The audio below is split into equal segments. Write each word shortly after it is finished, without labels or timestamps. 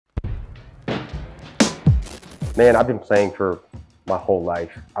Man, I've been playing for my whole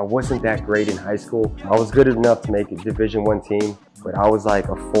life. I wasn't that great in high school. I was good enough to make a Division I team, but I was like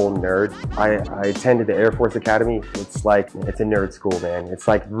a full nerd. I attended the Air Force Academy. It's a nerd school, man. It's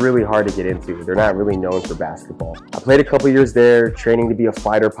like really hard to get into. They're not really known for basketball. I played a couple years there, training to be a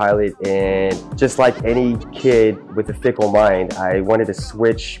fighter pilot, and just like any kid with a fickle mind, I wanted to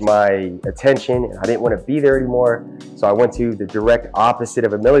switch my attention, and I didn't want to be there anymore. So I went to the direct opposite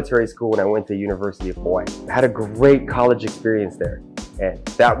of a military school, and I went to University of Hawaii. I had a great college experience there. And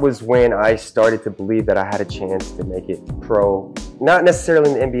that was when I started to believe that I had a chance to make it pro, not necessarily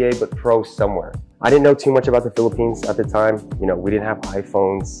in the NBA, but pro somewhere. I didn't know too much about the Philippines at the time. You know, we didn't have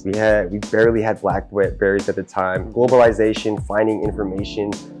iPhones. We barely had BlackBerries at the time. Globalization, finding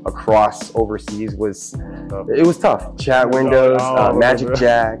information across overseas was tough. Chat windows, Magic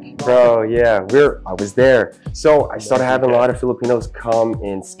Jack, bro, yeah, I was there. So I started having a lot of Filipinos come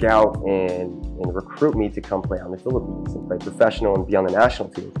and scout and recruit me to come play on the Philippines and play professional and be on the national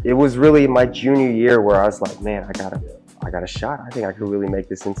team. It was really my junior year where I was like, man, I got a shot. I think I could really make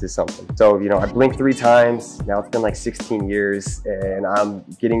this into something. So, you know, I blinked 3 times. Now it's been like 16 years and I'm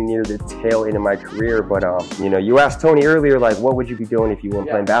getting near the tail end of my career. But, you know, you asked Tony earlier, like, what would you be doing if you weren't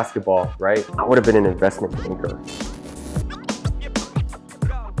playing basketball, right? I would have been an investment banker.